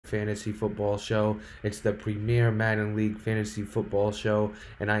fantasy football show. It's the premier Madden League fantasy football show,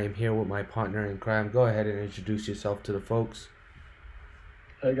 and I am here with my partner in crime. Go ahead and introduce yourself to the folks.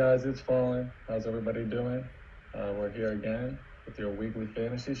 Hey guys, it's Fallen. How's everybody doing? We're here again with your weekly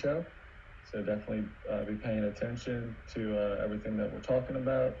fantasy show. So definitely be paying attention to everything that we're talking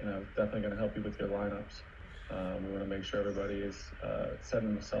about. Definitely going to help you with your lineups. We want to make sure everybody is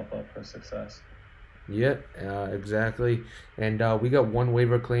setting themselves up for success. Yep, exactly. And we got one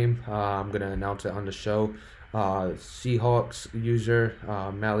waiver claim. I'm going to announce it on the show. Seahawks user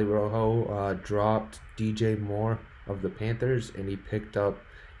Mally Rojo dropped DJ Moore of the Panthers, and he picked up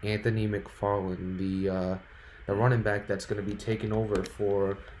Anthony McFarland, the running back that's going to be taking over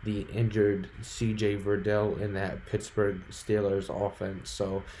for the injured C.J. Verdell in that Pittsburgh Steelers offense.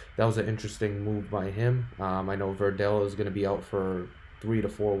 So that was an interesting move by him. I know Verdell is going to be out for 3 to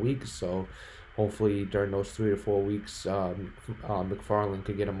 4 weeks, so hopefully during those 3 to 4 weeks, McFarland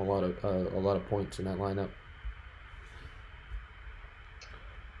could get him a lot of points in that lineup.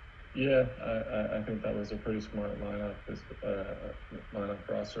 Yeah, I think that was a pretty smart lineup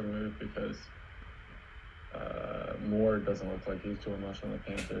roster move because Moore doesn't look like he's doing much on the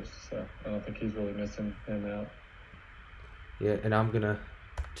Panthers, so I don't think he's really missing him out. Yeah, and I'm going to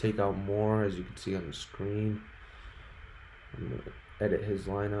take out Moore, as you can see on the screen. I'm going to edit his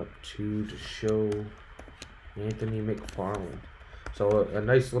lineup to show Anthony McFarland. So a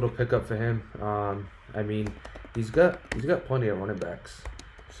nice little pickup for him. I mean, he's got plenty of running backs.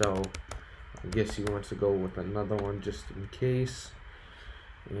 So I guess he wants to go with another one just in case.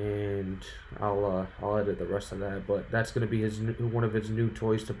 And I'll edit the rest of that, but that's going to be one of his new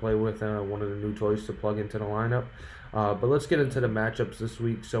toys to play with, one of the new toys to plug into the lineup. But let's get into the matchups this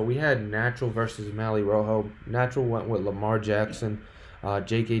week. So we had Natural versus Mally Rojo. Natural went with Lamar Jackson,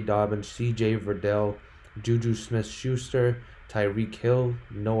 J.K. Dobbins, C.J. Verdell, Juju Smith-Schuster, Tyreek Hill,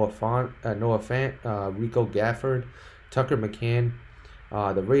 Noah Fant, Rico Gafford, Tucker McCann,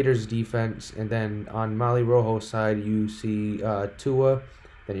 the Raiders defense, and then on Mally Rojo's side you see Tua.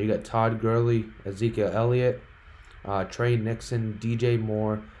 Then you got Todd Gurley, Ezekiel Elliott, Trey Nixon, DJ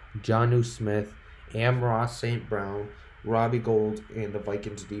Moore, Jonnu Smith, Ross St. Brown, Robbie Gould, and the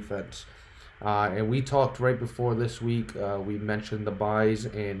Vikings defense. And we talked right before this week. We mentioned the buys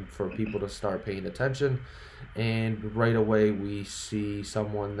and for people to start paying attention. And right away we see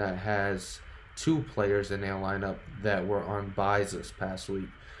someone that has 2 players in their lineup that were on buys this past week.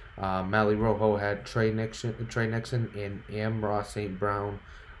 Mally Rojo had Trey Nixon and Ross St. Brown.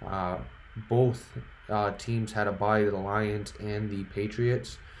 Both teams had a bye, the Lions and the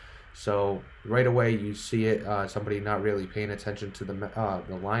Patriots. So right away you see it. Somebody not really paying attention to their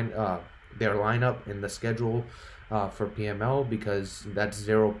lineup in the schedule for PML, because that's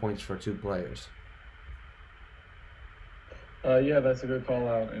 0 points for 2 players. Yeah, that's a good call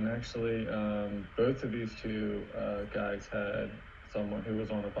out. And actually, both of these two guys had someone who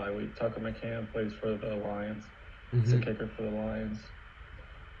was on a bye week. Tucker McCann plays for the Lions. He's a kicker for the Lions.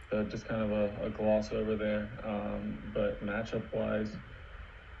 So just kind of a gloss over there. But matchup-wise,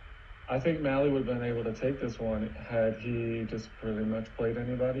 I think Mally would have been able to take this one had he just pretty much played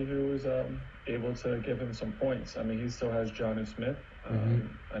anybody who was able to give him some points. I mean, he still has Jonnu Smith.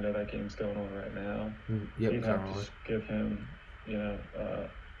 I know that game's going on right now. Yep, He'd have to give him,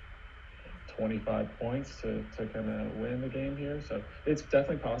 25 points to kind of win the game here. So it's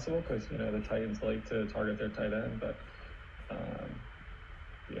definitely possible because, the Titans like to target their tight end. But,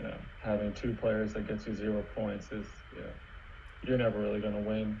 having 2 players that gets you 0 points is, you're never really going to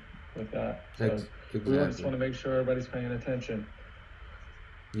win with that. So exactly. We just want to make sure everybody's paying attention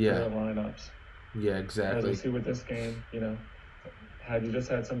to their lineups. Yeah, exactly. As we see with this game, had you just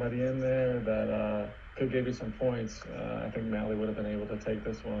had somebody in there that could give you some points, I think Mally would have been able to take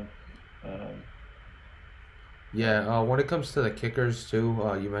this one. When it comes to the kickers too,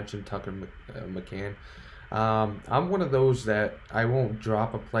 you mentioned Tucker McCann. I'm one of those that I won't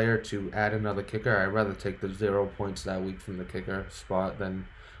drop a player to add another kicker. I'd rather take the 0 points that week from the kicker spot than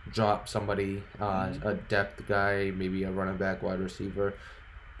drop somebody, a depth guy, maybe a running back, wide receiver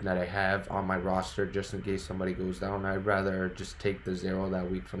that I have on my roster just in case somebody goes down. I'd rather just take the 0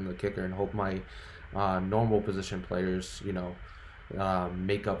 that week from the kicker and hope my normal position players,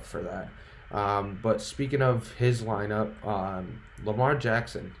 make up for that. But speaking of his lineup, Lamar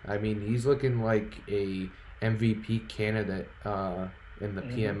Jackson, I mean, he's looking like a MVP candidate in the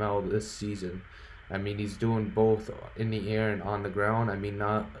PML this season. I mean, he's doing both in the air and on the ground. I mean,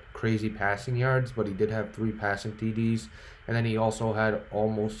 not crazy passing yards, but he did have 3 passing TDs. And then he also had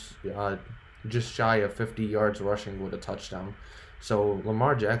almost just shy of 50 yards rushing with a touchdown. So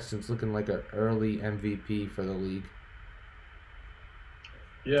Lamar Jackson's looking like an early MVP for the league.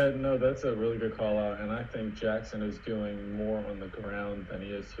 Yeah, no, that's a really good call out, and I think Jackson is doing more on the ground than he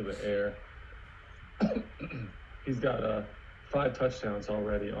is through the air. He's got 5 touchdowns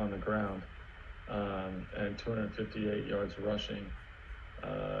already on the ground, and 258 yards rushing.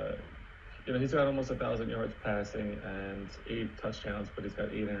 Uh, he's got almost 1,000 yards passing and 8 touchdowns, but he's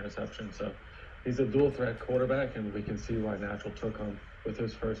got 8 interceptions. So he's a dual threat quarterback, and we can see why Natural took him with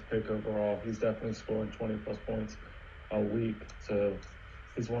his first pick overall. He's definitely scoring 20 plus points a week. So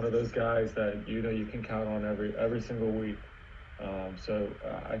he's one of those guys that you can count on every single week.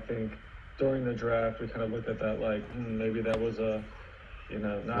 I think during the draft we kind of looked at that like maybe that was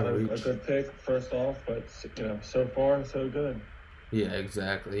not a good pick first off, but so far so good. Yeah,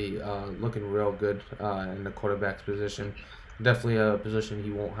 exactly. Looking real good in the quarterback's position. Definitely a position he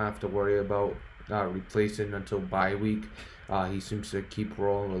won't have to worry about replacing until bye week. He seems to keep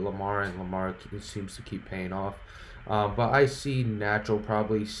rolling with Lamar, and Lamar seems to keep paying off. But I see Natural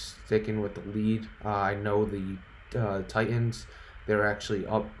probably sticking with the lead. I know the Titans, they're actually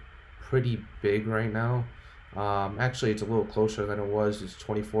up pretty big right now. Actually, it's a little closer than it was. It's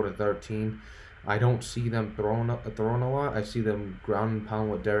 24-13. I don't see them throwing a lot. I see them ground and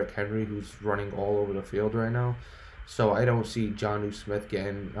pound with Derrick Henry, who's running all over the field right now. So I don't see Jonnu Smith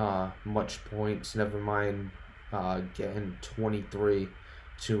getting much points. Never mind getting 23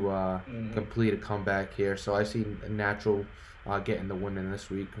 to complete a comeback here. So I see Natural getting the win in this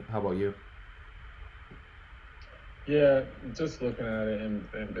week. How about you? Yeah, just looking at it,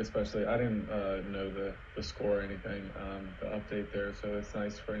 and especially I didn't know the score or anything, the update there. So it's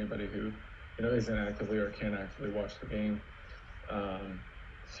nice for anybody who isn't actively or can't actively watch the game.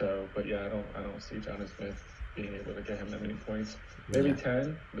 But yeah, I don't see Jonnu Smith being able to get him that many points. Maybe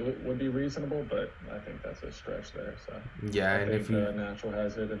 10 would be reasonable, but I think that's a stretch there. So yeah, and if Natural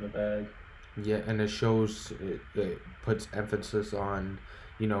has it in the bag. Yeah, and it shows it puts emphasis on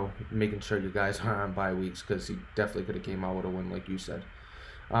making sure you guys are on bye weeks, because he definitely could have came out with a win like you said.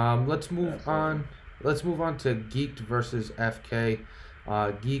 Let's move on. Let's move on to Geeked versus FK.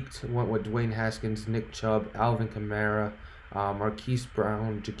 Geeked went with Dwayne Haskins, Nick Chubb, Alvin Kamara, Marquise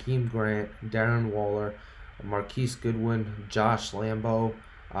Brown, Jakeem Grant, Darren Waller, Marquise Goodwin, Josh Lambo,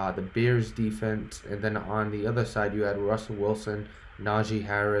 the Bears defense, and then on the other side you had Russell Wilson, Najee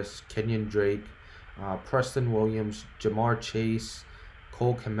Harris, Kenyon Drake, Preston Williams, Jamar Chase,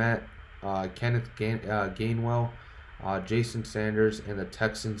 Cole Kmet, Kenneth Gainwell, Jason Sanders, and the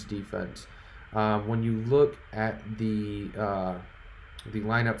Texans defense. When you look at the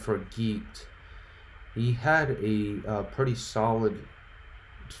lineup for Geeked, he had a pretty solid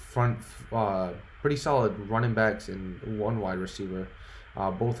pretty solid running backs and one wide receiver.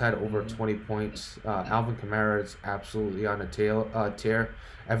 Both had over 20 points. Alvin Kamara is absolutely on a tear.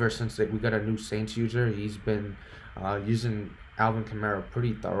 Ever since we got a new Saints user, he's been using Alvin Kamara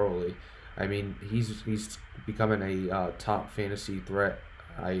pretty thoroughly. I mean, he's becoming a top fantasy threat.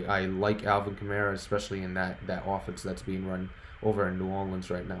 I like Alvin Kamara, especially in that offense that's being run over in New Orleans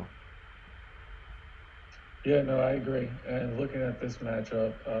right now. Yeah, no, I agree. And looking at this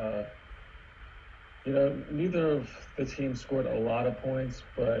matchup, neither of the teams scored a lot of points,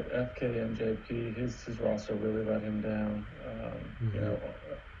 but FK and JP, his roster really let him down.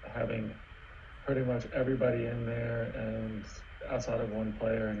 Having pretty much everybody in there and outside of one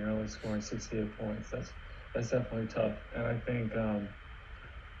player, and you're only scoring 68 points. That's definitely tough. And I think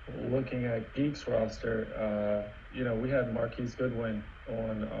looking at Geek's roster, we had Marquise Goodwin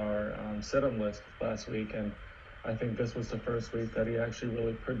on our sit-em list last week, and I think this was the first week that he actually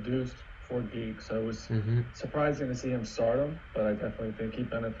really produced for Geek. So it was surprising to see him start him, but I definitely think he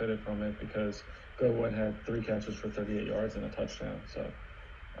benefited from it because Goodwin had 3 catches for 38 yards and a touchdown. So,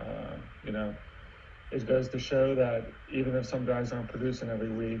 it goes to show that even if some guys aren't producing every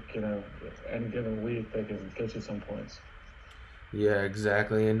week, any given week, they can get you some points. Yeah,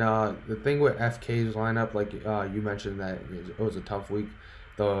 exactly. And the thing with FK's lineup, like you mentioned, that it was a tough week.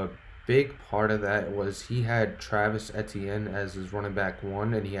 The big part of that was he had Travis Etienne as his running back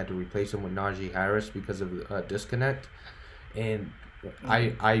 1, and he had to replace him with Najee Harris because of a disconnect. And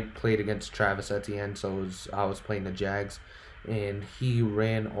I played against Travis Etienne, so I was playing the Jags, and he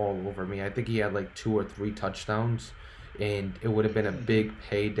ran all over me. I think he had like 2 or 3 touchdowns, and it would have been a big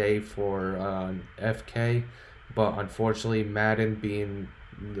payday for FK. But unfortunately, Madden, being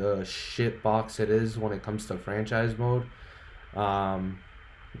the shit box it is when it comes to franchise mode,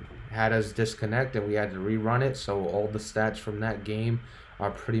 had us disconnect, and we had to rerun it. So all the stats from that game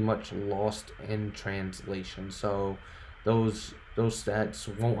are pretty much lost in translation. So those stats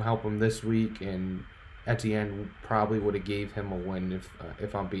won't help him this week, and Etienne probably would have gave him a win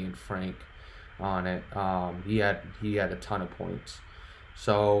if I'm being frank on it. He had a ton of points.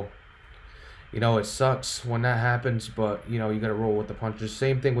 So, it sucks when that happens, but you got to roll with the punches.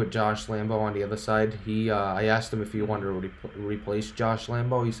 Same thing with Josh Lambo on the other side. I asked him if he wanted to replace Josh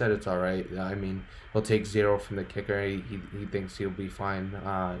Lambo. He said it's all right. I mean, he'll take 0 from the kicker. He thinks he'll be fine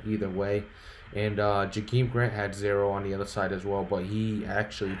either way. And Jakeem Grant had 0 on the other side as well, but he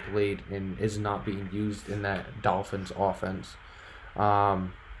actually played and is not being used in that Dolphins offense.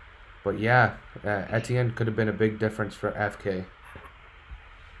 But yeah, Etienne could have been a big difference for FK.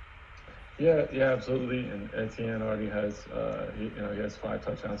 Yeah, absolutely. And Etienne already has, he has 5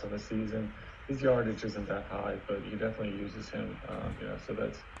 touchdowns on the season. His yardage isn't that high, but he definitely uses him. So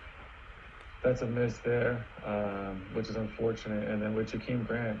that's a miss there, which is unfortunate. And then with Jakeem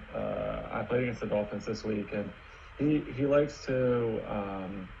Grant, I played against the Dolphins this week, and he likes to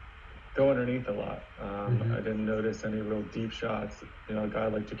go underneath a lot. I didn't notice any real deep shots. A guy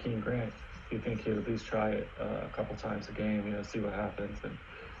like Jakeem Grant, you think he'd at least try it a couple times a game, see what happens. And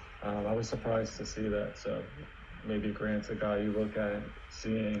I was surprised to see that. So maybe Grant's a guy you look at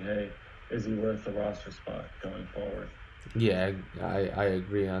seeing, hey, is he worth the roster spot going forward? Yeah, I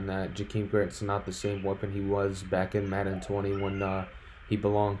agree on that. Jakeem Grant's not the same weapon he was back in Madden 20 when he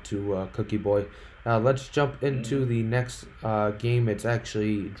belonged to Cookie Boy. Let's jump into the next game. It's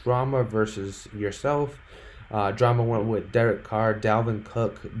actually Drama versus yourself. Drama went with Derek Carr, Dalvin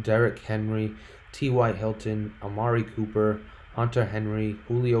Cook, Derrick Henry, T.Y. Hilton, Amari Cooper, Hunter Henry,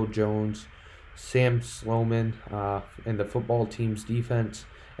 Julio Jones, Sam Sloman in the football team's defense.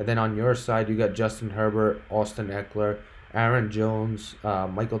 And then on your side, you got Justin Herbert, Austin Eckler, Aaron Jones,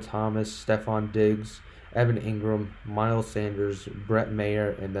 Michael Thomas, Stephon Diggs, Evan Ingram, Miles Sanders, Brett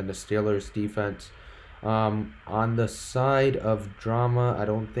Mayer, and then the Steelers defense. On the side of Drama, I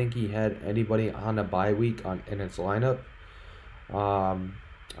don't think he had anybody on a bye week in its lineup.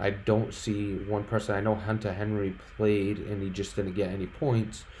 I don't see one person. I know Hunter Henry played and he just didn't get any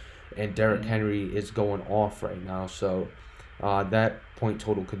points. And Derrick Henry is going off right now. So that point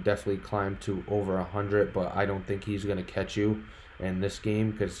total could definitely climb to over 100. But I don't think he's going to catch you in this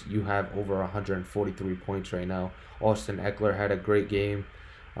game because you have over 143 points right now. Austin Eckler had a great game.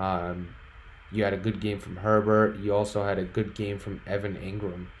 You had a good game from Herbert. You also had a good game from Evan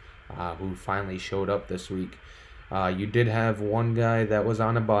Ingram, who finally showed up this week. You did have one guy that was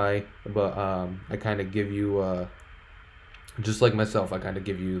on a bye, but I kind of give you, just like myself, I kind of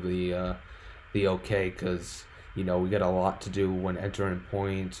give you the okay because, we got a lot to do when entering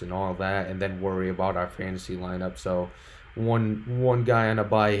points and all that and then worry about our fantasy lineup. So one guy on a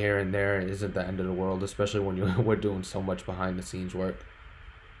bye here and there isn't the end of the world, especially when we're doing so much behind-the-scenes work.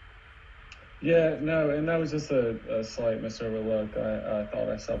 Yeah, no, and that was just a slight misoverlook. I thought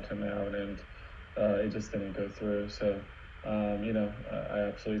I subbed him out, and it just didn't go through. So, I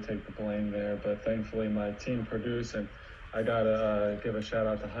absolutely take the blame there. But thankfully, my team produced, and I gotta give a shout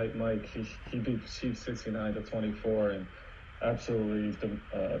out to Hype Mike. He beat the Chiefs 69-24, and absolutely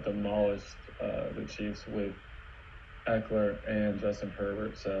demolished the Chiefs with Eckler and Justin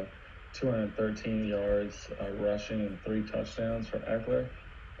Herbert. So, 213 yards rushing and 3 touchdowns for Eckler.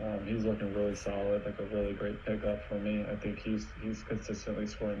 He's looking really solid, like a really great pickup for me. I think he's consistently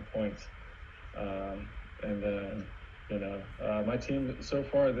scoring points. And then, my team so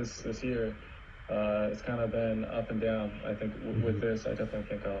far this year, it's kind of been up and down. I think with this, I definitely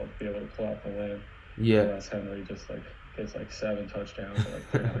think I'll be able to pull out the win. Yeah. Unless Henry just gets 7 touchdowns and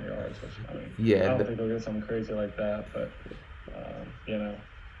 300 yards, which yeah, I don't think he'll get something crazy like that, but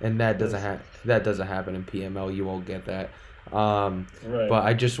And that doesn't happen in PML. You won't get that. Right. But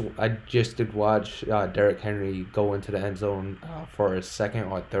I just did watch Derrick Henry go into the end zone for his second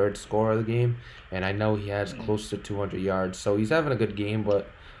or third score of the game, and I know he has close to 200 yards. So he's having a good game, but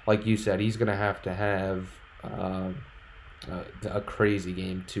like you said, he's gonna have a crazy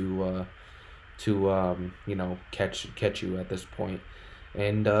game to catch you at this point.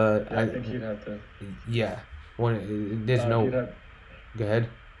 And I think he'd have to. Yeah, when there's no. Go ahead.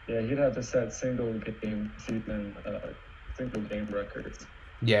 Yeah, he'd have to set single game records.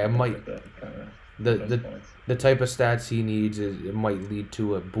 Yeah, it might. The type of stats he needs it might lead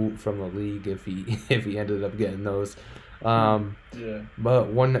to a boot from the league if he ended up getting those. Yeah.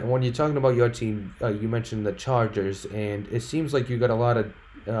 But when you're talking about your team, you mentioned the Chargers, and it seems like you got a lot of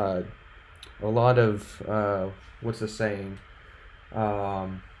what's the saying?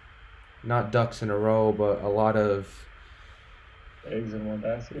 Not ducks in a row, but a lot of eggs in one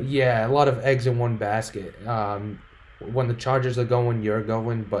basket. Yeah, a lot of eggs in one basket. When the Chargers are going, you're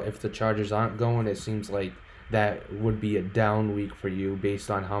going, but if the Chargers aren't going, it seems like that would be a down week for you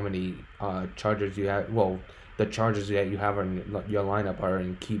based on how many Chargers you have. Well, the Chargers that you have in your lineup are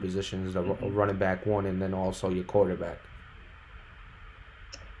in key positions, the running back one, and then also your quarterback.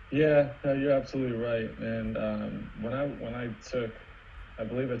 Yeah, no, you're absolutely right. And when I took, I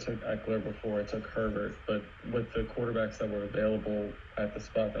believe I took Eckler before I took Herbert, but with the quarterbacks that were available at the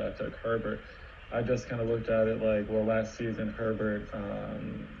spot that I took Herbert, I just kind of looked at it like, well, last season Herbert,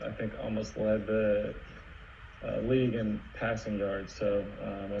 I think almost led the league in passing yards. So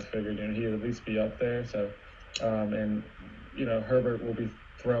I figured he'd at least be up there. So and Herbert will be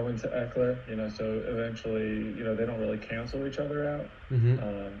throwing to Eckler. So eventually they don't really cancel each other out. Mm-hmm.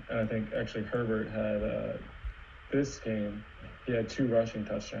 And I think actually Herbert had this game he had 2 rushing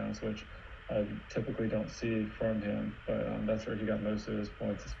touchdowns, which I typically don't see from him. But that's where he got most of his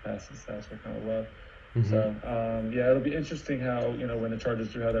points. His passing stats were kind of low. Mm-hmm. So yeah, it'll be interesting how when the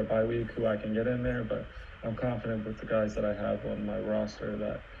Chargers do have their bye week, who I can get in there. But I'm confident with the guys that I have on my roster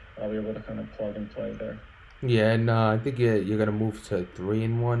that I'll be able to kind of plug and play there. Yeah, and I think you're gonna move to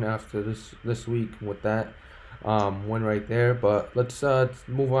 3-1 after this week with that one right there. But let's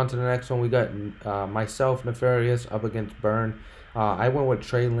move on to the next one. We got myself, Nefarious, up against Burn. I went with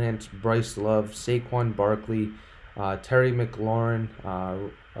Trey Lance, Bryce Love, Saquon Barkley, Terry McLaurin,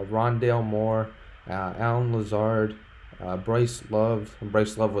 Rondale Moore, Alan Lazard, Bryce Love.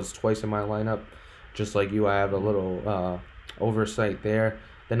 Bryce Love was twice in my lineup, just like you. I have a little oversight there.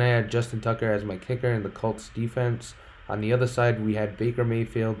 Then I had Justin Tucker as my kicker in the Colts defense. On the other side, we had Baker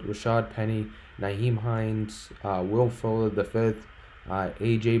Mayfield, Rashad Penny, Naheem Hines, Will Fuller V,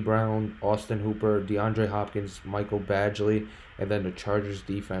 A.J. Brown, Austin Hooper, DeAndre Hopkins, Michael Badgley, and then the Chargers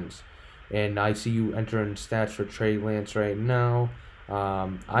defense. And I see you entering stats for Trey Lance right now.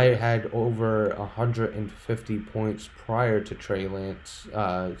 I had over 150 points prior to Trey Lance's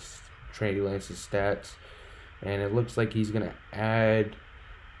stats, and it looks like he's gonna add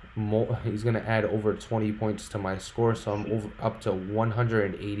more. He's gonna add over 20 points to my score, so I'm up to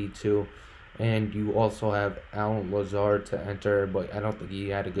 182. And you also have Alan Lazard to enter, but I don't think he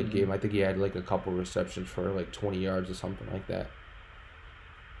had a good game. I think he had like a couple receptions for like 20 yards or something like that.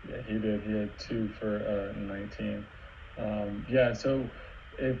 Yeah, he did. He had 2 for 19. Yeah, so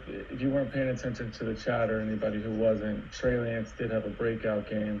if you weren't paying attention to the chat or anybody who wasn't, Trey Lance did have a breakout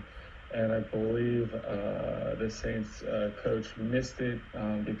game, and I believe the Saints coach missed it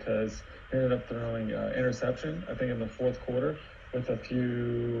because he ended up throwing interception, I think in the fourth quarter with a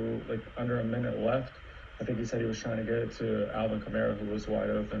few, like under a minute left. I think he said he was trying to get it to Alvin Kamara, who was wide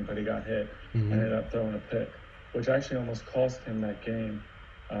open, but he got hit and ended up throwing a pick, which actually almost cost him that game.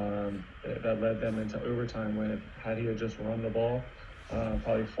 That led them into overtime when had he had just run the ball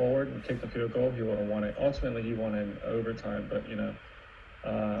probably forward and kicked the field goal, he would have won it. Ultimately, he won in overtime, but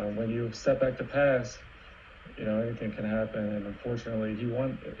when you step back to pass, anything can happen. And unfortunately, he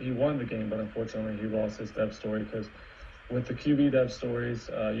won the game, but unfortunately, he lost his depth story because with the QB depth stories,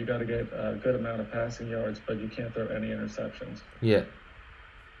 you got to get a good amount of passing yards, but you can't throw any interceptions. Yeah.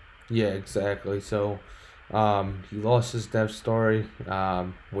 Yeah, exactly. So, he lost his depth story,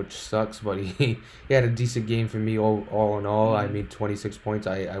 which sucks, but he had a decent game for me all in all. I mean, 26 points.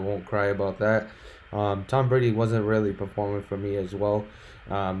 I won't cry about that. Tom Brady wasn't really performing for me as well.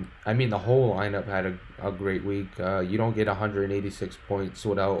 I mean, the whole lineup had a great week. You don't get 186 points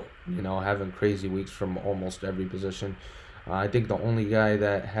without, having crazy weeks from almost every position. I think the only guy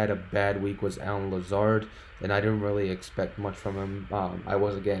that had a bad week was Alan Lazard, and I didn't really expect much from him. I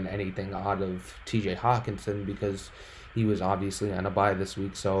wasn't getting anything out of T.J. Hawkinson because he was obviously on a bye this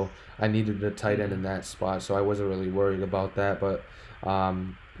week, so I needed a tight end in that spot, so I wasn't really worried about that. But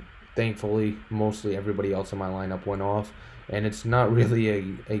thankfully, mostly everybody else in my lineup went off, and it's not really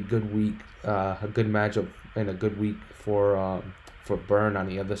a good week, a good matchup, and a good week for Burn on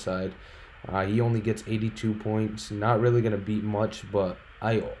the other side. He only gets 82 points. Not really going to beat much, but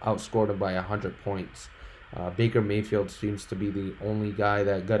I outscored him by 100 points. Baker Mayfield seems to be the only guy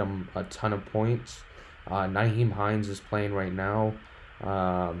that got him a ton of points. Naheem Hines is playing right now.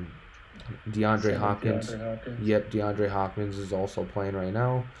 DeAndre Hopkins. Yep, DeAndre Hopkins is also playing right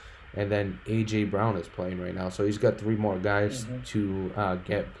now. And then A.J. Brown is playing right now. So he's got 3 more guys to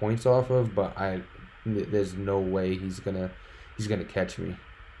get points off of, but there's no way he's gonna catch me.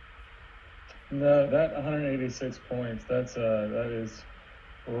 No, that 186 points, that is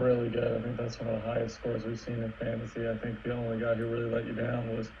really good. I think that's one of the highest scores we've seen in fantasy. I think the only guy who really let you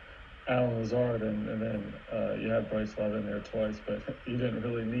down was Alan Lazard, and then you had Bryce Love in there twice, but you didn't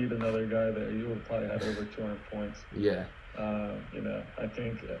really need another guy there. You would have probably had over 200 points. Yeah. I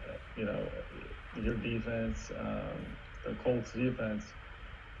think, your defense, the Colts defense,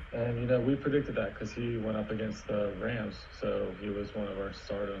 and, we predicted that because he went up against the Rams, so he was one of our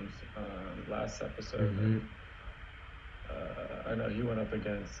stardoms last episode. And, I know he went up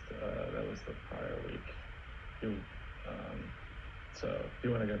against, that was the prior week. So he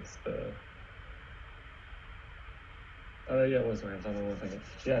went against the. Yeah, it was Rams. I don't know what I'm thinking.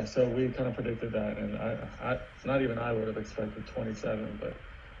 Yeah, so we kind of predicted that, and not even I would have expected 27, but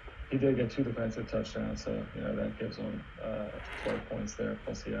he did get 2 defensive touchdowns, so that gives him 12 points there.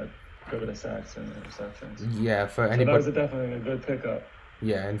 Plus he had a good bit of sacks and interceptions. Yeah, for So that was anybody. definitely a good pickup.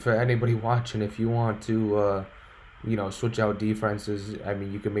 Yeah, and for anybody watching, if you want to, switch out defenses, I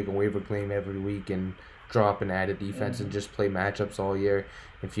mean, you can make a waiver claim every week and drop and add a defense and just play matchups all year.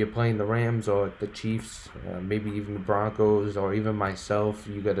 If you're playing the Rams or the Chiefs, maybe even the Broncos or even myself,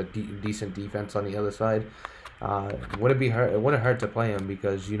 you got a decent defense on the other side. Would it be hurt? It wouldn't hurt to play him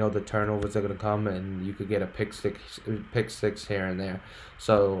because you know the turnovers are gonna come and you could get a pick six here and there.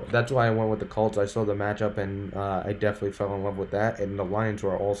 So that's why I went with the Colts. I saw the matchup and I definitely fell in love with that. And the Lions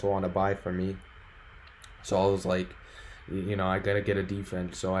were also on a bye for me, so I was like, I gotta get a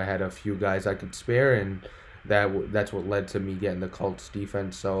defense. So I had a few guys I could spare, and that's what led to me getting the Colts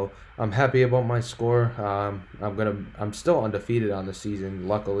defense. So I'm happy about my score. I'm still undefeated on the season.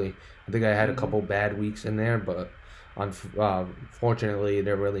 Luckily, I think I had a couple bad weeks in there, but unfortunately, it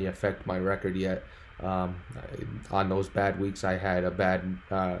didn't really affect my record yet. On those bad weeks, I had a bad,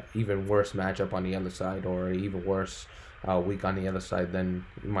 even worse matchup on the other side, or even worse week on the other side than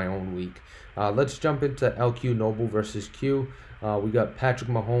my own week. Let's jump into LQ Noble versus Q. We got Patrick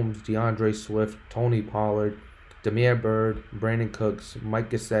Mahomes, DeAndre Swift, Tony Pollard, Damiere Byrd, Brandon Cooks,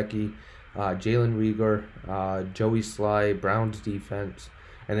 Mike Gesicki, Jalen Reagor, Joey Sly, Browns defense.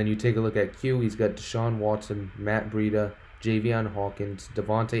 And then you take a look at Q, he's got Deshaun Watson, Matt Breida, Javion Hawkins,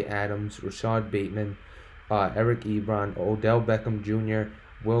 Devontae Adams, Rashad Bateman, Eric Ebron, Odell Beckham Jr.,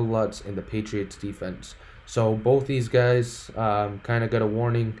 Will Lutz, and the Patriots defense. So both these guys kind of got a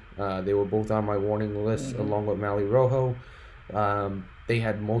warning. They were both on my warning list along with Mally Rojo. They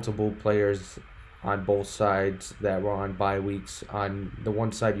had multiple players on both sides that were on bye weeks. On the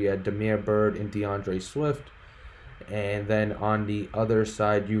one side, you had Damiere Byrd and DeAndre Swift. And then on the other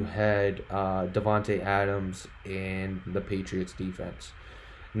side, you had Devontae Adams and the Patriots defense.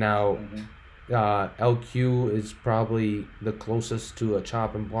 Now, LQ is probably the closest to a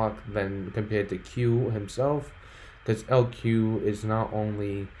chopping block than compared to Q himself, because LQ is not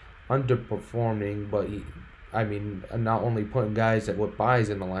only underperforming, but not only putting guys that with buys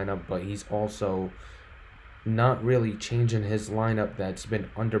in the lineup, but he's also not really changing his lineup that's been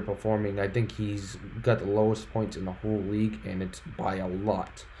underperforming. I think he's got the lowest points in the whole league, and it's by a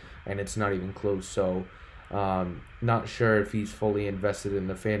lot, and it's not even close. So, not sure if he's fully invested in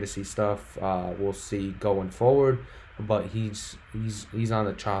the fantasy stuff. We'll see going forward, but he's on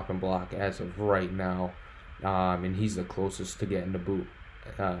the chopping block as of right now, and he's the closest to getting the boot,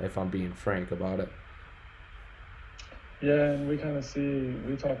 if I'm being frank about it. Yeah, and we kind of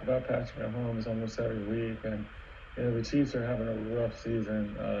we talk about Patrick Mahomes almost every week, and the Chiefs are having a rough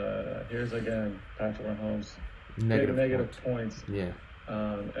season. Here's again Patrick Mahomes, negative points. Yeah.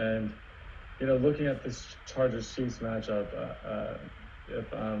 And looking at this Chargers-Chiefs matchup,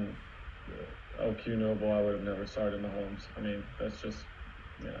 if I'm LQ Noble, I would have never started Mahomes. I mean, that's just,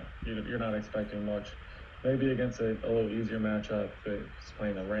 you're not expecting much. Maybe against a little easier matchup, if he's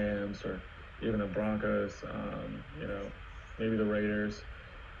playing the Rams or even the Broncos, maybe the Raiders.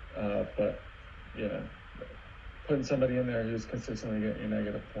 But, putting somebody in there who's consistently getting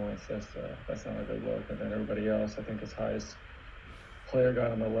negative points, that's not a good look. And then everybody else, I think his highest player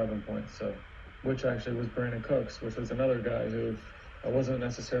got him 11 points, which actually was Brandon Cooks, which was another guy who wasn't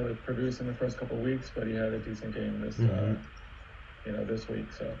necessarily producing the first couple of weeks, but he had a decent game this week.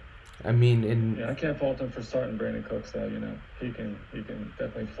 So I mean, I can't fault him for starting Brandon Cooks, though. He can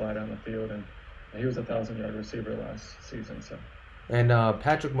definitely fly down the field, and he was a 1,000-yard receiver last season. So. And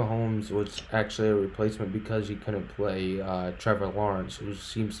Patrick Mahomes was actually a replacement because he couldn't play Trevor Lawrence, who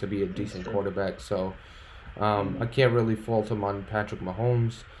seems to be a decent quarterback. So I can't really fault him on Patrick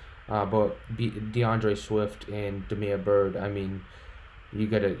Mahomes. But DeAndre Swift and Damiere Byrd, I mean, you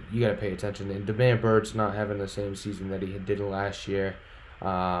gotta pay attention. And Damiere Byrd's not having the same season that he did last year,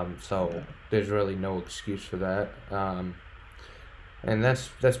 so there's really no excuse for that. And that's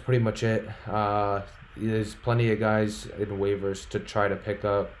pretty much it. There's plenty of guys in waivers to try to pick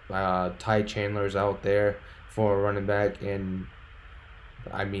up. Ty Chandler's out there for a running back, and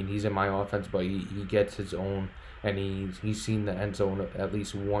I mean, he's in my offense, but he gets his own, and he's seen the end zone at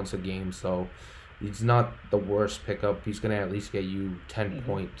least once a game, so he's not the worst pickup. He's going to at least get you 10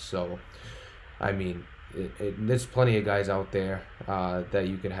 points, so, I mean, there's plenty of guys out there that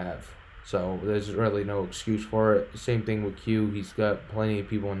you could have, so there's really no excuse for it. Same thing with Q. He's got plenty of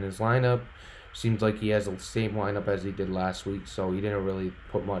people in his lineup, Seems like he has the same lineup as he did last week, so he didn't really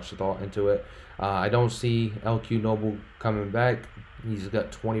put much thought into it. I don't see LQ Noble coming back. He's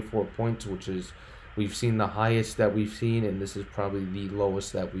got 24 points, which is we've seen the highest that we've seen, and this is probably the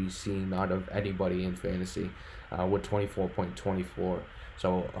lowest that we've seen out of anybody in fantasy with 24.24.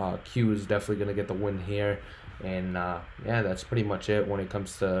 So Q is definitely going to get the win here. And yeah, that's pretty much it when it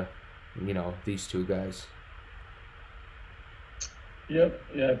comes to, these two guys. Yep.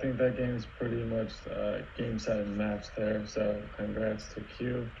 Yeah, I think that game's pretty much game, set, and match there. So congrats to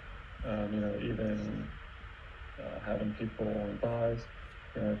Q. Even having people on buys,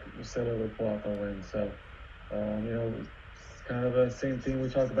 we said it would pull out the win. So, it's kind of the same thing we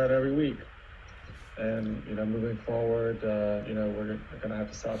talk about every week. And, moving forward, we're going to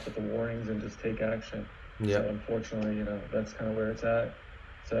have to stop with the warnings and just take action. Yeah. So unfortunately, that's kind of where it's at.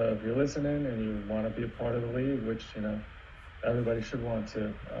 So if you're listening and you want to be a part of the league, which, everybody should want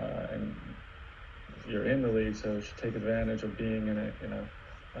to, and you're in the league, so you should take advantage of being in it,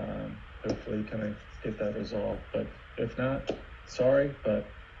 hopefully you kind of get that resolved. But if not, sorry, but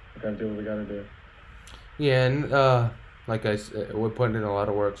we got to do what we got to do. Yeah, and like I said, we're putting in a lot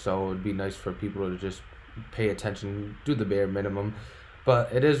of work, so it would be nice for people to just pay attention, do the bare minimum.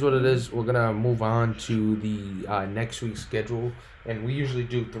 But it is what it is. We're going to move on to the next week's schedule, and we usually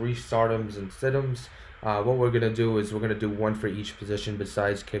do 3 startums and situms. What we're going to do is we're going to do one for each position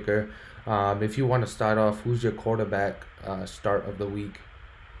besides kicker. If you want to start off, who's your quarterback start of the week?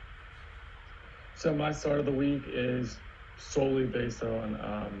 So my start of the week is solely based on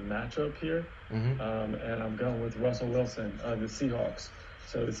matchup here, and I'm going with Russell Wilson, the Seahawks.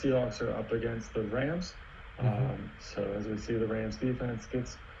 So the Seahawks are up against the Rams. So as we see, the Rams defense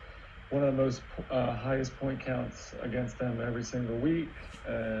gets one of the most highest point counts against them every single week.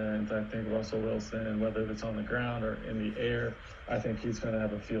 And I think Russell Wilson, whether it's on the ground or in the air, I think he's going to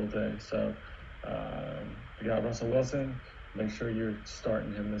have a field day. So you got Russell Wilson. Make sure you're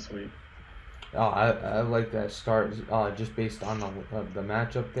starting him this week. Oh, I like that start just based on the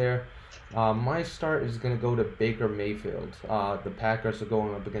matchup there. My start is going to go to Baker Mayfield. The Packers are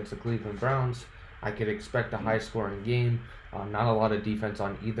going up against the Cleveland Browns. I could expect a high-scoring game. Not a lot of defense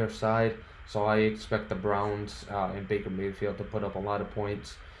on either side, so I expect the Browns and Baker Mayfield to put up a lot of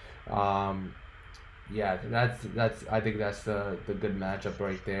points. Yeah, that's. I think that's the good matchup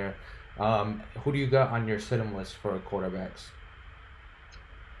right there. Who do you got on your sit-em list for quarterbacks?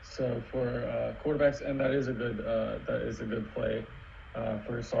 So for quarterbacks, and that is a good play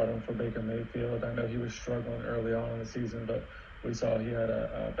for starting for Baker Mayfield. I know he was struggling early on in the season, but we saw he had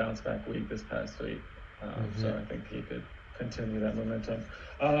a bounce back week this past week. So I think he could continue that momentum.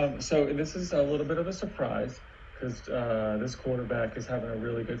 So this is a little bit of a surprise because this quarterback is having a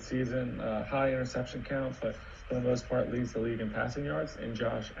really good season, high interception count, but for the most part leads the league in passing yards in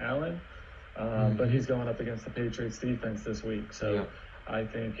Josh Allen. But he's going up against the Patriots defense this week. So yeah. I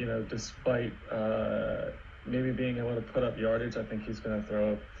think, despite maybe being able to put up yardage, I think he's going to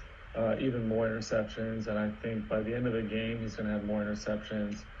throw even more interceptions. And I think by the end of the game, he's going to have more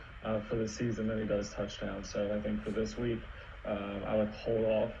interceptions for the season than he does touchdowns. So I think for this week, I would hold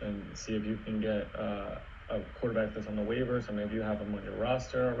off and see if you can get a quarterback that's on the waivers, or maybe you have him on your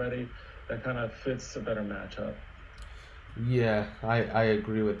roster already. That kind of fits a better matchup. Yeah, I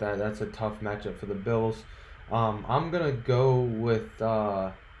agree with that. That's a tough matchup for the Bills. I'm gonna go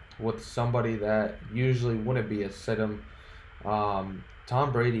with somebody that usually wouldn't be a sit-em.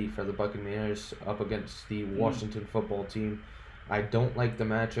 Tom Brady for the Buccaneers up against the Washington football team. I don't like the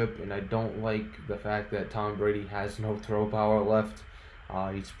matchup, and I don't like the fact that Tom Brady has no throw power left.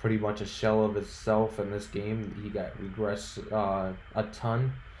 He's pretty much a shell of himself in this game. He got regressed a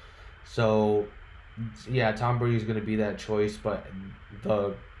ton. So, yeah, Tom Brady's going to be that choice, but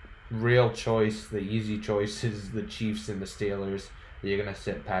the real choice, the easy choice, is the Chiefs and the Steelers. You're going to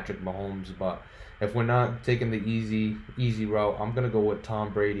sit Patrick Mahomes, but if we're not taking the easy route, I'm going to go with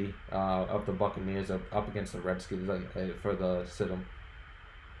Tom Brady of the Buccaneers up against the Redskins for the sit-em.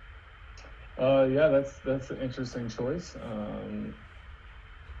 Yeah, that's an interesting choice.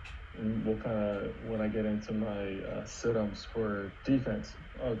 And we'll kind of, when I get into my sit-ems for defense,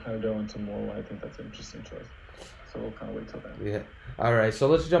 I'll kind of go into more why I think that's an interesting choice. So we'll kind of wait till then. Yeah. All right, so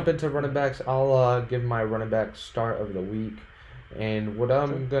let's jump into running backs. I'll give my running back start of the week. And what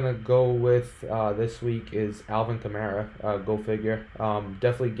I'm going to go with this week is Alvin Kamara. Go figure.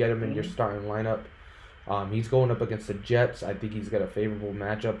 Definitely get him in your starting lineup. He's going up against the Jets. I think he's got a favorable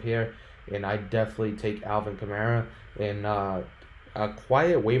matchup here. And I definitely take Alvin Kamara. And a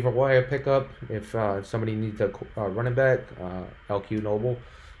quiet waiver wire pickup if somebody needs a running back, LQ Noble.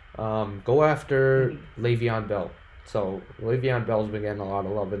 Go after Le'Veon Bell. So Le'Veon Bell's been getting a lot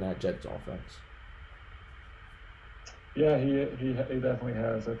of love in that Jets offense. Yeah, he definitely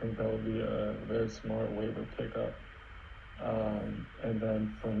has. I think that would be a very smart waiver pickup. And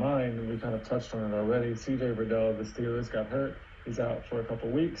then for mine, we kind of touched on it already. C.J. Verdell of the Steelers got hurt. He's out for a couple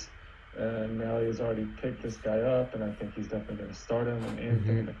weeks. And Mally has already picked this guy up, and I think he's definitely going to start him. And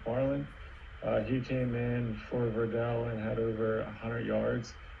Anthony McFarland, he came in for Verdell and had over 100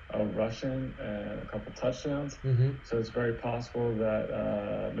 yards rushing and a couple touchdowns. So it's very possible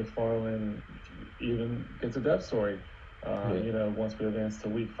that McFarland even gets a depth story, once we advance to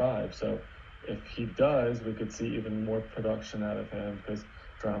week 5. So if he does, we could see even more production out of him because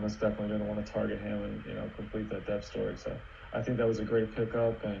Drama's definitely going to want to target him and, complete that depth story. So I think that was a great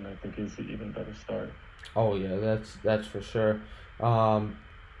pickup, and I think he's an even better start. Oh yeah, that's for sure.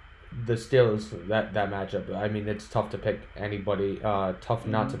 The Steelers, that matchup. I mean, it's tough to pick anybody. Tough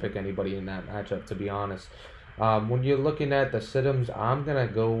not to pick anybody in that matchup, to be honest. When you're looking at the situms, I'm gonna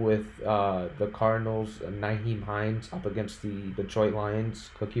go with the Cardinals, Nyheim Hines up against the Detroit Lions,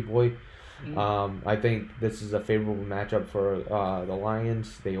 Cookie Boy. I think this is a favorable matchup for the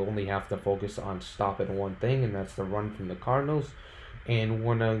Lions. They only have to focus on stopping one thing, and that's the run from the Cardinals. And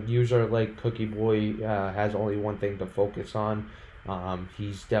when a user like Cookie Boy has only one thing to focus on,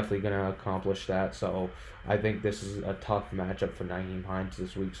 he's definitely going to accomplish that. So I think this is a tough matchup for Nyheim Hines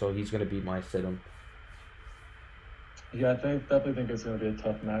this week. So he's going to be my situm. Yeah, definitely think it's going to be a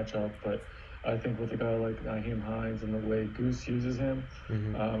tough matchup, but I think with a guy like Nyheim Hines and the way Goose uses him,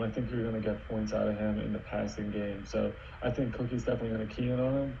 I think you're going to get points out of him in the passing game. So I think Cookie's definitely going to key in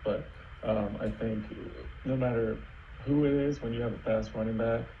on him, but I think no matter who it is, when you have a fast running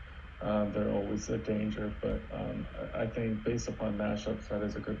back, they're always a danger. But I think based upon matchups, that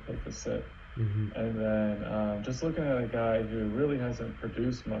is a good pick to sit. And then just looking at a guy who really hasn't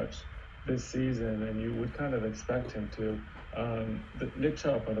produced much this season, and you would kind of expect him to, Nick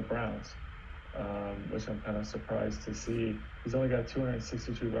Chubb of the Browns, which I'm kind of surprised to see. He's only got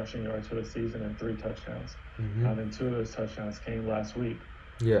 262 rushing yards for the season and 3 touchdowns. And 2 of those touchdowns came last week.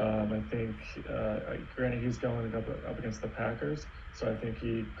 Yeah. I think, granted, he's going up against the Packers, so I think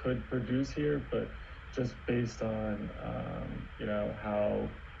he could produce here, but just based on, how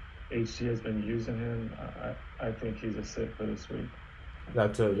HG has been using him, I think he's a sit for this week.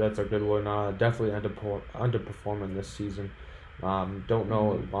 That's a good one. Definitely underperforming this season. Don't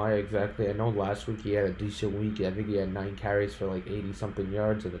know why exactly. I know last week he had a decent week. I think he had 9 carries for like 80 something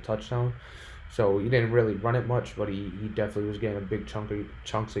yards and a touchdown. So he didn't really run it much, but he definitely was getting a big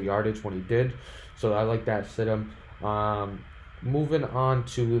chunks of yardage when he did. So I like that situm. Moving on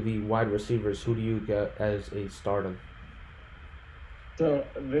to the wide receivers, who do you get as a starter? So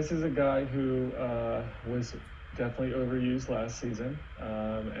this is a guy who was definitely overused last season,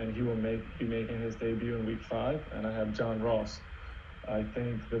 and he will be making his debut in week 5, and I have John Ross. I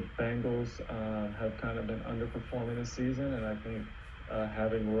think the Bengals have kind of been underperforming this season, and I think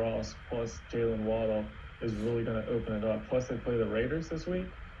having Ross plus Jalen Waddle is really going to open it up. Plus, they play the Raiders this week.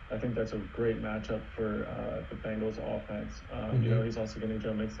 I think that's a great matchup for the Bengals offense. He's also getting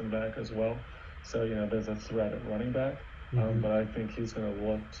Joe Mixon back as well. So, there's a threat at running back. But I think he's going to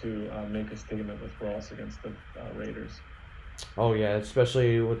look to make a statement with Ross against the Raiders. Oh yeah,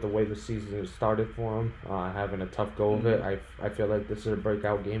 especially with the way the season has started for him, having a tough go of it. I feel like this is a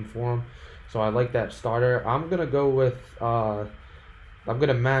breakout game for him, so I like that starter. I'm gonna go with I'm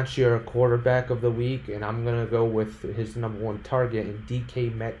gonna match your quarterback of the week, and I'm gonna go with his #1 target in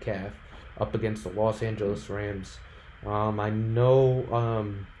DK Metcalf up against the Los Angeles Rams. I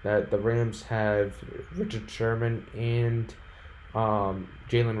know that the Rams have Richard Sherman and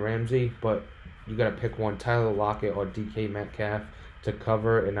Jalen Ramsey, but you got to pick one, Tyler Lockett or DK Metcalf to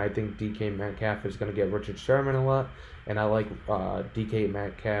cover, and I think DK Metcalf is going to get Richard Sherman a lot, and I like DK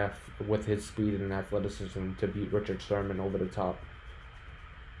Metcalf with his speed and athleticism to beat Richard Sherman over the top.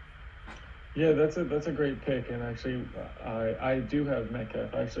 Yeah, that's a great pick, and actually I do have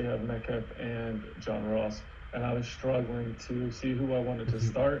Metcalf. I actually have Metcalf and John Ross, and I was struggling to see who I wanted to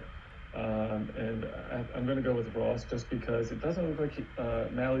start. And I'm going to go with Ross just because it doesn't look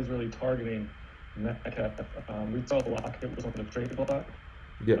like Mally's really targeting Metcalf. We saw Lockett was on the trade block.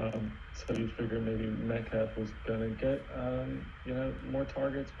 Yeah. So you figure maybe Metcalf was going to get, more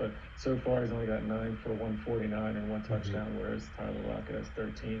targets, but so far he's only got 9 for 149 and 1 touchdown, whereas Tyler Lockett has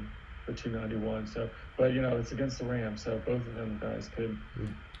 13 for 291. So, but it's against the Rams, so both of them guys could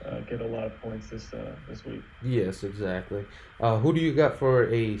get a lot of points this week. Yes, exactly. Who do you got for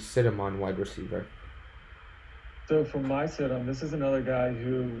a sit-em on wide receiver? So for my sit-on, this is another guy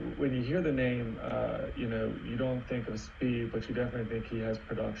who, when you hear the name, you don't think of speed, but you definitely think he has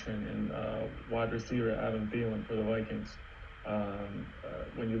production. And wide receiver Adam Thielen for the Vikings.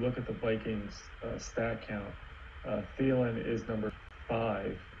 When you look at the Vikings stat count, Thielen is number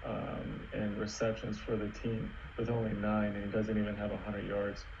 5 in receptions for the team with only 9, and he doesn't even have 100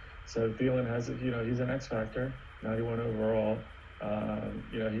 yards. So Thielen has, he's an X factor, 91 overall.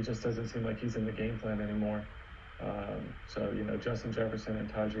 He just doesn't seem like he's in the game plan anymore. Justin Jefferson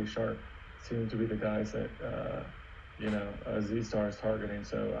and Tajay Sharp seem to be the guys that, Z-Star is targeting.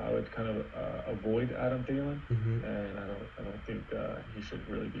 So I would kind of avoid Adam Thielen, and I don't think he should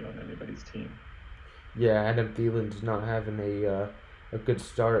really be on anybody's team. Yeah, Adam Thielen's not having a good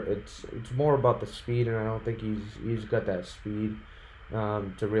start. It's more about the speed, and I don't think he's got that speed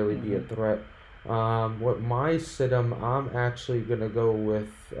to really be a threat. What my sit-em, I'm actually gonna go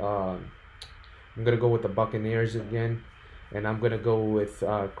with. I'm gonna go with the Buccaneers again, and I'm gonna go with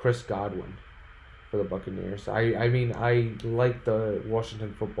Chris Godwin for the Buccaneers. I mean, I like the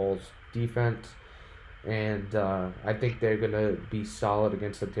Washington Football's defense, and I think they're gonna be solid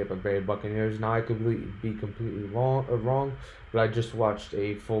against the Tampa Bay Buccaneers. Now I could be completely wrong, but I just watched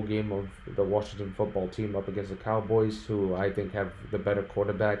a full game of the Washington Football team up against the Cowboys, who I think have the better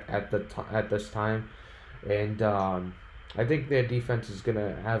quarterback at this time, and I think their defense is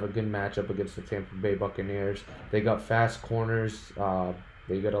gonna have a good matchup against the Tampa Bay Buccaneers. They got fast corners.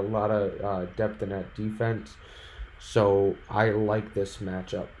 They got a lot of depth in that defense, so I like this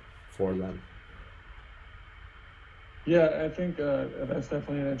matchup for them. Yeah, I think that's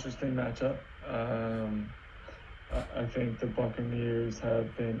definitely an interesting matchup. I think the Buccaneers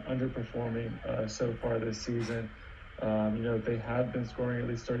have been underperforming so far this season. They have been scoring at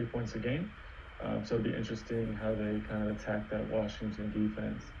least 30 points a game. So it'd be interesting how they kind of attack that Washington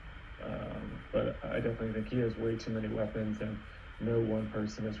defense. But I definitely think he has way too many weapons, and no one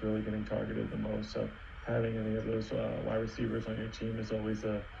person is really getting targeted the most. So having any of those wide receivers on your team is always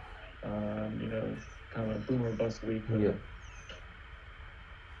a, kind of a boom or bust week. Yeah.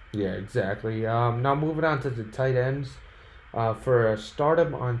 Yeah, exactly. Now moving on to the tight ends. For a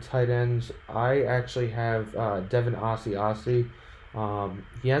stardom on tight ends, I actually have Devin Asiasi.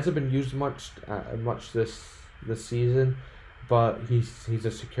 He hasn't been used much this season, but he's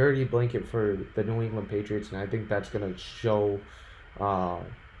a security blanket for the New England Patriots, and I think that's gonna show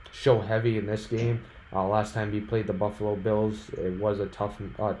heavy in this game. Last time he played the Buffalo Bills, it was a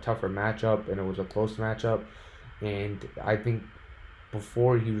tougher matchup, and it was a close matchup, and I think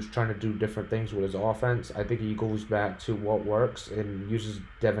before he was trying to do different things with his offense. I think he goes back to what works and uses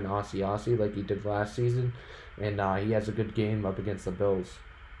Devin Asiasi like he did last season, and he has a good game up against the Bills.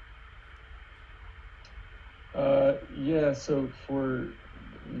 So for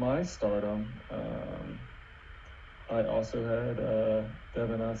my stardom, I also had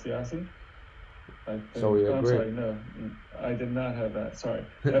Devin Asiasi. So we agree. I'm sorry, no, I did not have that. Sorry,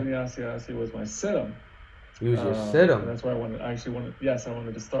 Devin Asiasi was my sit-em. Use your sit-em. That's why I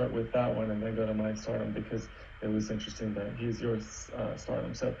wanted to start with that one and then go to my stardom, because it was interesting that he's your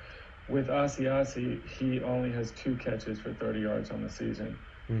stardom. So with Asiasi, he only has 2 catches for 30 yards on the season.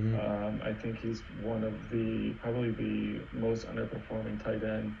 I think he's one of probably the most underperforming tight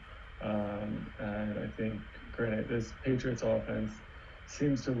end. And I think, granted, this Patriots offense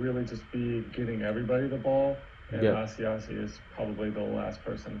seems to really just be getting everybody the ball. And Asiasi is probably the last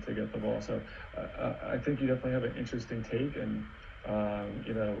person to get the ball. So I think you definitely have an interesting take. And,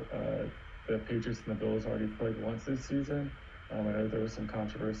 the Patriots and the Bills already played once this season. I know there was some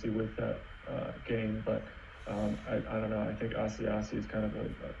controversy with that game, but I don't know. I think Asiasi is kind of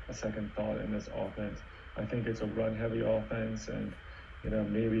a second thought in this offense. I think it's a run-heavy offense, and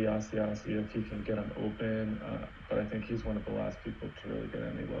maybe Asiasi, if he can get him open, but I think he's one of the last people to really get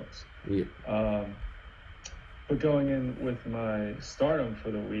any looks. Yeah. But going in with my stardom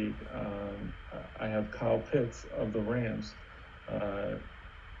for the week, I have Kyle Pitts of the Rams. I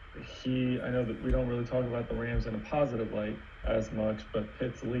know that we don't really talk about the Rams in a positive light as much, but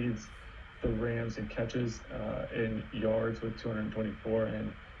Pitts leads the Rams in catches, in yards with 224,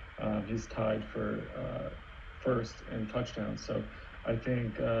 and he's tied for first in touchdowns. So I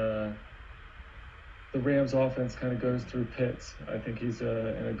think the Rams offense kind of goes through Pitts. I think he's in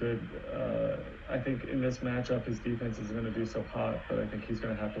a good. I think in this matchup, his defense is going to do so hot, but I think he's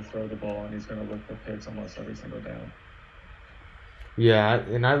going to have to throw the ball, and he's going to look for Pitts almost every single down. Yeah,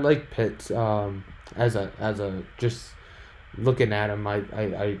 and I like Pitts as a just looking at him.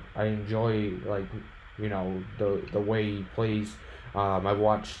 I enjoy, like, the way he plays. I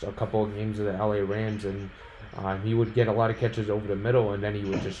watched a couple of games of the LA Rams, and He would get a lot of catches over the middle, and then he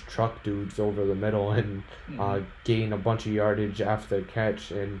would just truck dudes over the middle and gain a bunch of yardage after the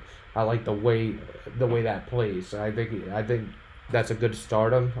catch. And I like the way that plays. I think that's a good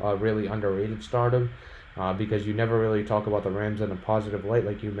stardom, really underrated stardom, because you never really talk about the Rams in a positive light,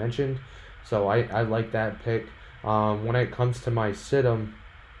 like you mentioned. So I like that pick. When it comes to my sit-em,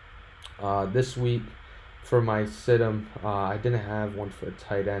 this week for my sit-em, I didn't have one for a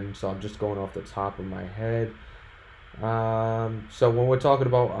tight end, so I'm just going off the top of my head. So when we're talking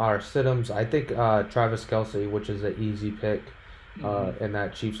about our sit-ems, I think Travis Kelce, which is an easy pick, in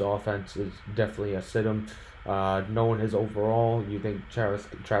that Chiefs offense is definitely a sit-em. Knowing his overall, you think Travis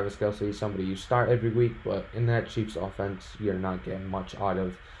Kelce is somebody you start every week, but in that Chiefs offense, you're not getting much out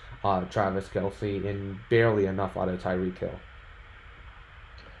of Travis Kelce and barely enough out of Tyreek Hill.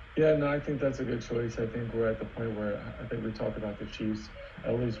 Yeah, no, I think that's a good choice. I think we're at the point where I think we talk about the Chiefs.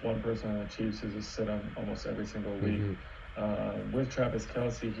 At least one person on the Chiefs is a sit-em almost every single week. With Travis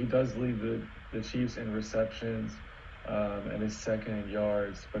Kelce, he does lead the Chiefs in receptions and is second in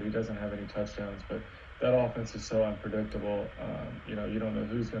yards, but he doesn't have any touchdowns. But that offense is so unpredictable. You don't know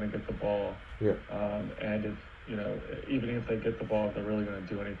who's going to get the ball. Yeah. And if, even if they get the ball, if they're really going to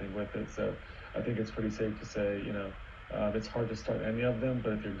do anything with it. So I think it's pretty safe to say, it's hard to start any of them,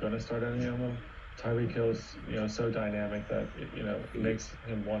 but if you're going to start any of them, Tyreek Hill's, so dynamic that it makes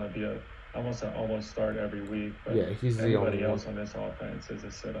him want to be almost start every week. But yeah, he's the only anybody else on this offense is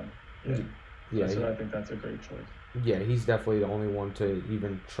a sit-em. Yeah, so I think that's a great choice. Yeah, he's definitely the only one to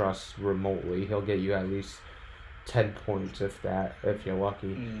even trust remotely. He'll get you at least 10 points if you're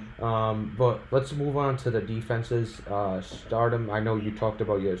lucky. But let's move on to the defenses. Stardom. I know you talked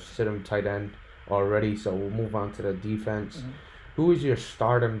about your sit-em tight end already, so we'll move on to the defense. Who is your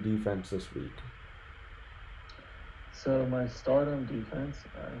stardom defense this week? So my stardom defense,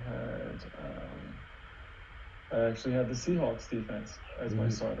 I actually had the Seahawks defense as my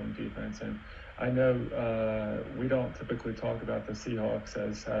stardom defense, and I know we don't typically talk about the Seahawks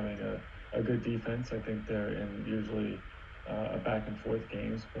as having a good defense. I think they're in usually a back and forth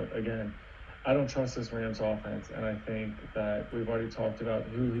games, but again, I don't trust this Rams offense, and I think that we've already talked about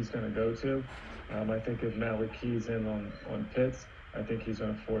who he's going to go to. I think if Malik keys in on Pitts, I think he's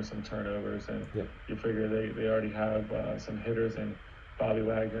going to force some turnovers, and you figure they already have some hitters in Bobby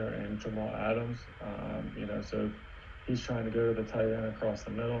Wagner and Jamal Adams. So if he's trying to go to the tight end across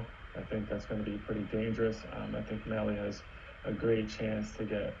the middle, I think that's going to be pretty dangerous. I think Malik has a great chance to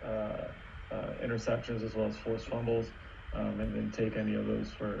get interceptions as well as forced fumbles, and then take any of those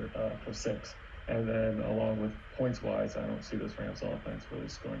for 6. And then along with points-wise, I don't see this Rams offense really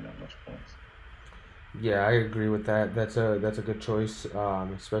scoring that much points. Yeah, I agree with that. That's a good choice,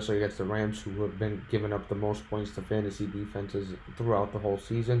 especially against the Rams, who have been giving up the most points to fantasy defenses throughout the whole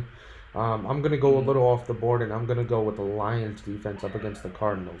season. I'm gonna go a little off the board, and I'm gonna go with the Lions defense up against the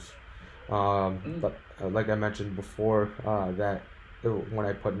Cardinals. But like I mentioned before, that when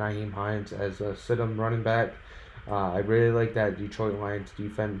I put Nyheim Hines as a sit-em running back, I really like that Detroit Lions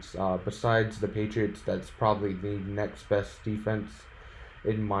defense. Besides the Patriots, that's probably the next best defense,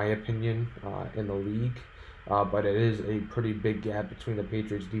 in my opinion, in the league. But it is a pretty big gap between the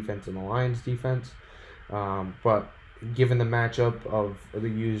Patriots defense and the Lions defense. But given the matchup of the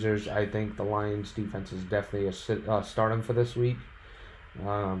users, I think the Lions defense is definitely a stardom for this week.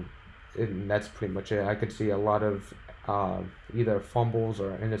 And that's pretty much it. I could see a lot of either fumbles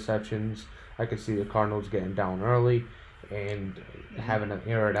or interceptions. I could see the Cardinals getting down early and having to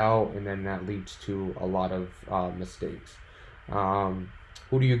air it out, and then that leads to a lot of mistakes.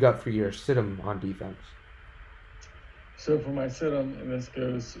 Who do you got for your sit-em on defense? So for my sit-em, and this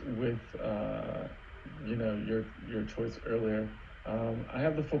goes with your choice earlier, I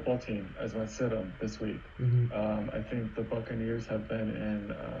have the football team as my sit-em this week. I think the Buccaneers have been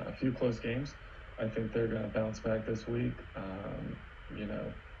in a few close games. I think they're going to bounce back this week.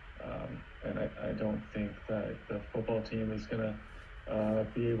 And I don't think that the football team is going to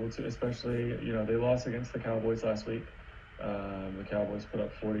be able to, especially, they lost against the Cowboys last week. The Cowboys put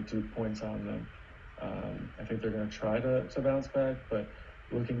up 42 points on them. I think they're going to try to bounce back, but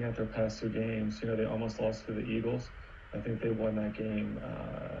looking at their past 2 games, they almost lost to the Eagles. I think they won that game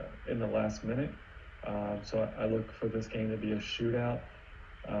in the last minute. So I look for this game to be a shootout,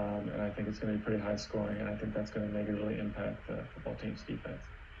 and I think it's going to be pretty high scoring, and I think that's going to negatively impact the football team's defense.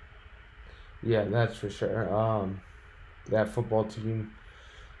 Yeah, that's for sure. That football team,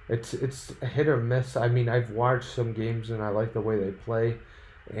 it's a hit or miss. I mean, I've watched some games and I like the way they play.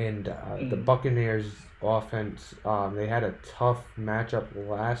 And the Buccaneers offense, they had a tough matchup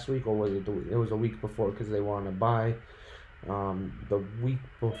last week, or was it was a week before because they were on a bye. The week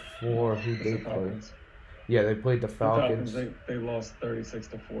before, who they played? Yeah, they played the The Falcons. they lost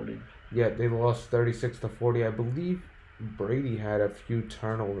 36-40. Yeah, they lost 36-40. I believe Brady had a few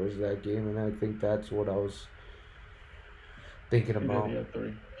turnovers that game, and I think that's what I was thinking He did. about. He had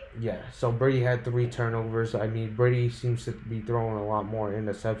 3. Yeah, so Brady had 3 turnovers. I mean, Brady seems to be throwing a lot more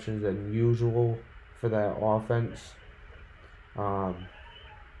interceptions than usual for that offense. I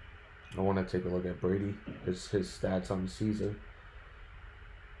want to take a look at Brady, his stats on the season.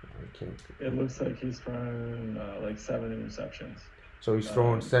 I can't. It looks like he's thrown like 7 interceptions. So he's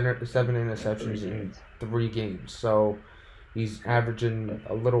throwing seven in interceptions 3 in games. 3 games. So he's averaging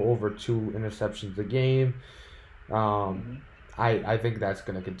a little over 2 interceptions a game. I think that's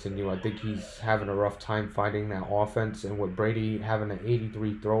going to continue. I think he's having a rough time finding that offense, and with Brady having an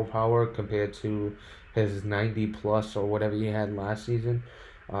 83 throw power compared to his 90 plus or whatever he had last season,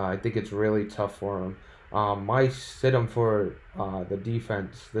 I think it's really tough for him. My sit-em for the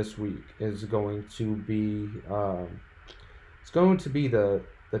defense this week is going to be the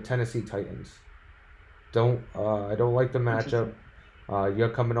Tennessee Titans. I don't like the matchup. You're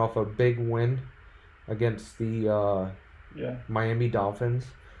coming off a big win against the Miami Dolphins,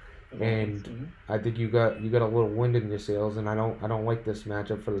 and I think you got a little wind in your sails, and I don't like this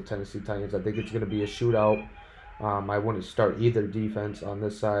matchup for the Tennessee Titans. I think it's going to be a shootout. I wouldn't start either defense on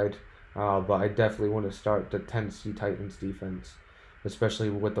this side, but I definitely want to start the Tennessee Titans defense, especially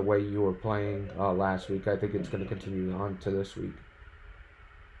with the way you were playing last week. I think it's going to continue on to this week.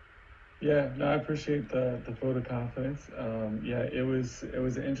 Yeah, no, I appreciate the vote of confidence. It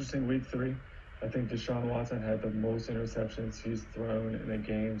was an interesting week 3. I think Deshaun Watson had the most interceptions he's thrown in a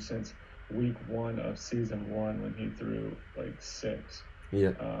game since week 1 of season 1 when he threw like 6.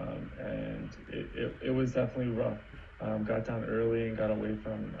 Yeah. And it was definitely rough. Got down early and got away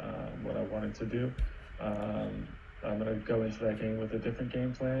from what I wanted to do. I'm going to go into that game with a different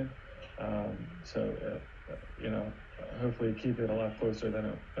game plan. Hopefully keep it a lot closer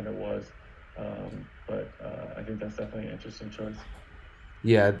than it was. But I think that's definitely an interesting choice.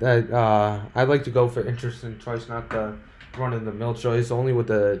 Yeah, I'd like to go for interesting choice, not the run-of-the-mill choice. Only with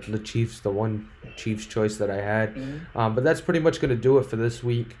the Chiefs, the one Chiefs choice that I had. But that's pretty much gonna do it for this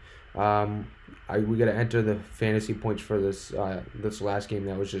week. We gotta enter the fantasy points for this last game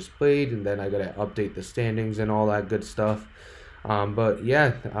that was just played, and then I gotta update the standings and all that good stuff. But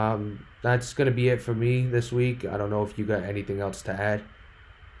yeah, that's gonna be it for me this week. I don't know if you got anything else to add.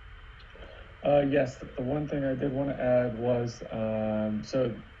 Yes, the one thing I did want to add was,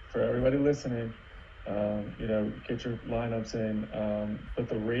 so for everybody listening, get your lineups in. But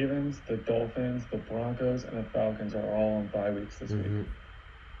the Ravens, the Dolphins, the Broncos, and the Falcons are all on bye weeks this week.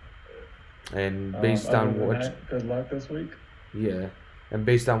 And based on good luck this week. Yeah, and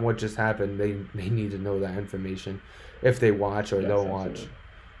based on what just happened, they need to know that information if they watch or don't watch.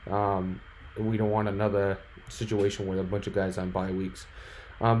 We don't want another situation where a bunch of guys on bye weeks.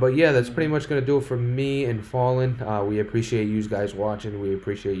 But yeah, that's pretty much going to do it for me and Fallen. We appreciate you guys watching. We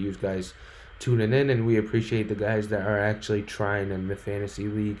appreciate you guys tuning in, and we appreciate the guys that are actually trying in the fantasy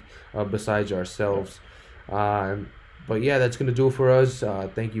league besides ourselves. But yeah, that's going to do it for us.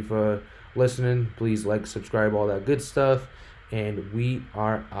 Thank you for listening. Please like, subscribe, all that good stuff. And we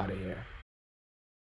are out of here.